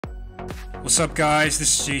What's up guys,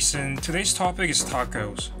 this is Jason. Today's topic is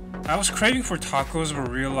tacos. I was craving for tacos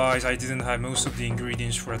but realized I didn't have most of the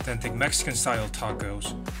ingredients for authentic Mexican style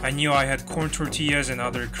tacos. I knew I had corn tortillas and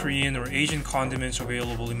other Korean or Asian condiments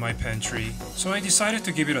available in my pantry, so I decided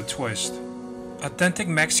to give it a twist. Authentic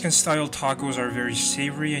Mexican style tacos are very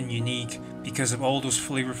savory and unique because of all those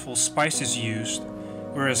flavorful spices used,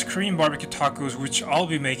 whereas Korean barbecue tacos, which I'll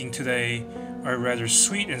be making today, are rather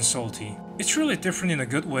sweet and salty. It's really different in a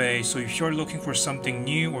good way, so if you're looking for something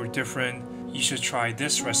new or different, you should try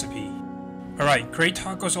this recipe. Alright, great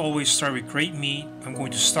tacos always start with great meat. I'm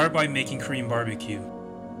going to start by making Korean barbecue.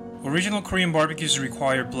 Original Korean barbecues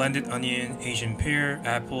require blended onion, Asian pear,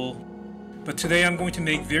 apple, but today I'm going to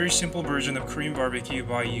make very simple version of Korean barbecue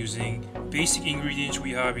by using basic ingredients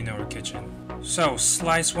we have in our kitchen. So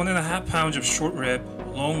slice 1.5 pounds of short rib,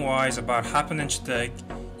 long wise about ½ inch thick.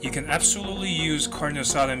 You can absolutely use carne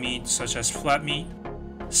asada meat such as flat meat.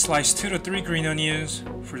 Slice 2 to 3 green onions.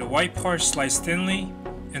 For the white part, slice thinly,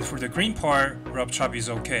 and for the green part, rub chop is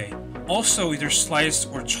okay. Also, either slice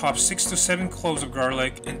or chop 6 to 7 cloves of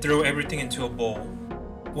garlic and throw everything into a bowl.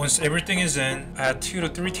 Once everything is in, add 2 to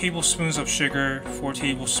 3 tablespoons of sugar, 4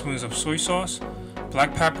 tablespoons of soy sauce,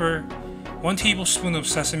 black pepper, 1 tablespoon of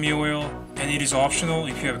sesame oil, and it is optional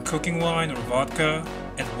if you have cooking wine or vodka,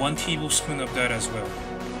 add 1 tablespoon of that as well.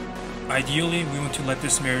 Ideally, we want to let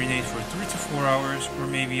this marinate for 3 to 4 hours or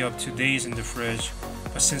maybe up to days in the fridge,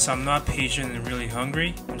 but since I'm not patient and really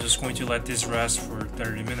hungry, I'm just going to let this rest for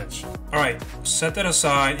 30 minutes. Alright, set that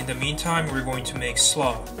aside. In the meantime, we're going to make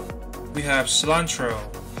slaw. We have cilantro,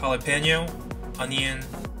 jalapeno, onion,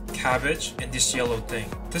 cabbage, and this yellow thing.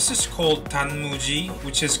 This is called Danmuji,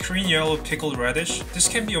 which is Korean yellow pickled radish. This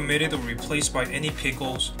can be omitted or replaced by any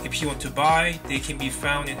pickles. If you want to buy, they can be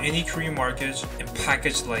found in any Korean markets and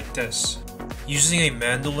packaged like this. Using a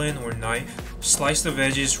mandolin or knife, slice the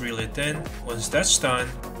veggies really thin. Once that's done,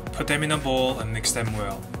 put them in a bowl and mix them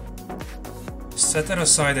well. Set that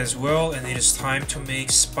aside as well, and it is time to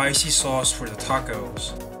make spicy sauce for the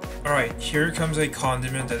tacos. Alright, here comes a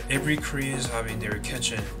condiment that every Koreans have in their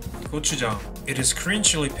kitchen. Gochujang. It is Korean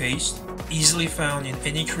chili paste, easily found in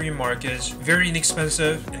any Korean markets, very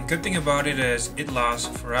inexpensive, and good thing about it is it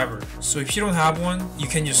lasts forever. So if you don't have one, you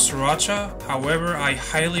can use sriracha. However, I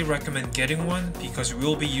highly recommend getting one because we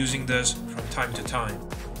will be using this from time to time.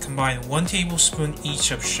 Combine 1 tablespoon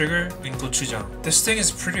each of sugar and gochujang. This thing is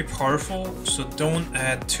pretty powerful, so don't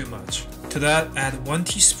add too much. To that, add 1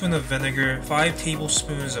 teaspoon of vinegar, 5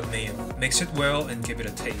 tablespoons of mayo. Mix it well and give it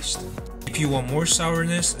a taste. If you want more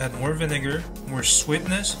sourness, add more vinegar, more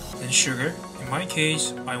sweetness, and sugar. In my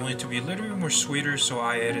case, I want it to be a little bit more sweeter, so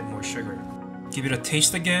I added more sugar. Give it a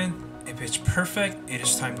taste again. If it's perfect, it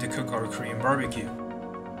is time to cook our Korean barbecue.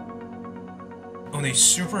 On a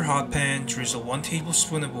super hot pan, drizzle 1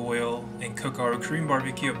 tablespoon of oil and cook our Korean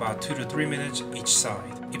barbecue about 2 to 3 minutes each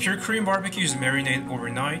side. If your Korean barbecue is marinated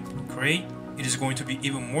overnight, great. It is going to be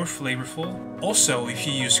even more flavorful. Also, if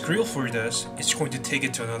you use grill for this, it's going to take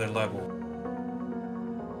it to another level.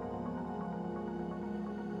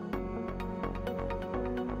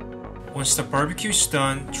 Once the barbecue is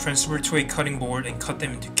done, transfer to a cutting board and cut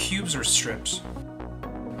them into cubes or strips.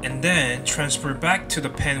 And then transfer back to the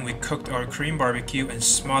pan we cooked our Korean barbecue and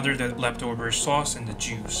smother the leftover sauce and the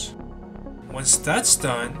juice. Once that's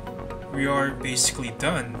done, we are basically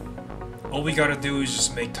done. All we gotta do is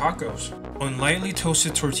just make tacos. On lightly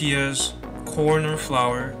toasted tortillas, corn or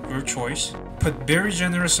flour, your choice. Put very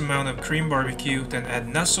generous amount of Korean barbecue, then add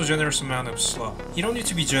not so generous amount of slaw. You don't need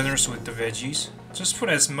to be generous with the veggies. Just put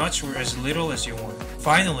as much or as little as you want.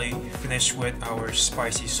 Finally, finish with our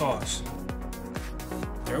spicy sauce.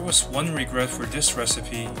 There was one regret for this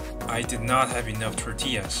recipe. I did not have enough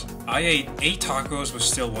tortillas. I ate 8 tacos but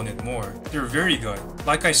still wanted more. They're very good.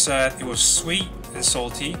 Like I said, it was sweet and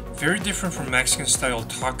salty. Very different from Mexican style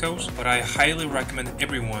tacos, but I highly recommend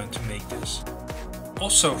everyone to make this.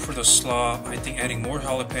 Also for the slaw, I think adding more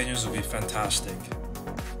jalapenos would be fantastic.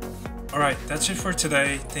 Alright, that's it for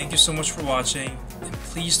today. Thank you so much for watching, and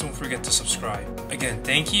please don't forget to subscribe. Again,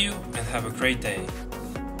 thank you and have a great day.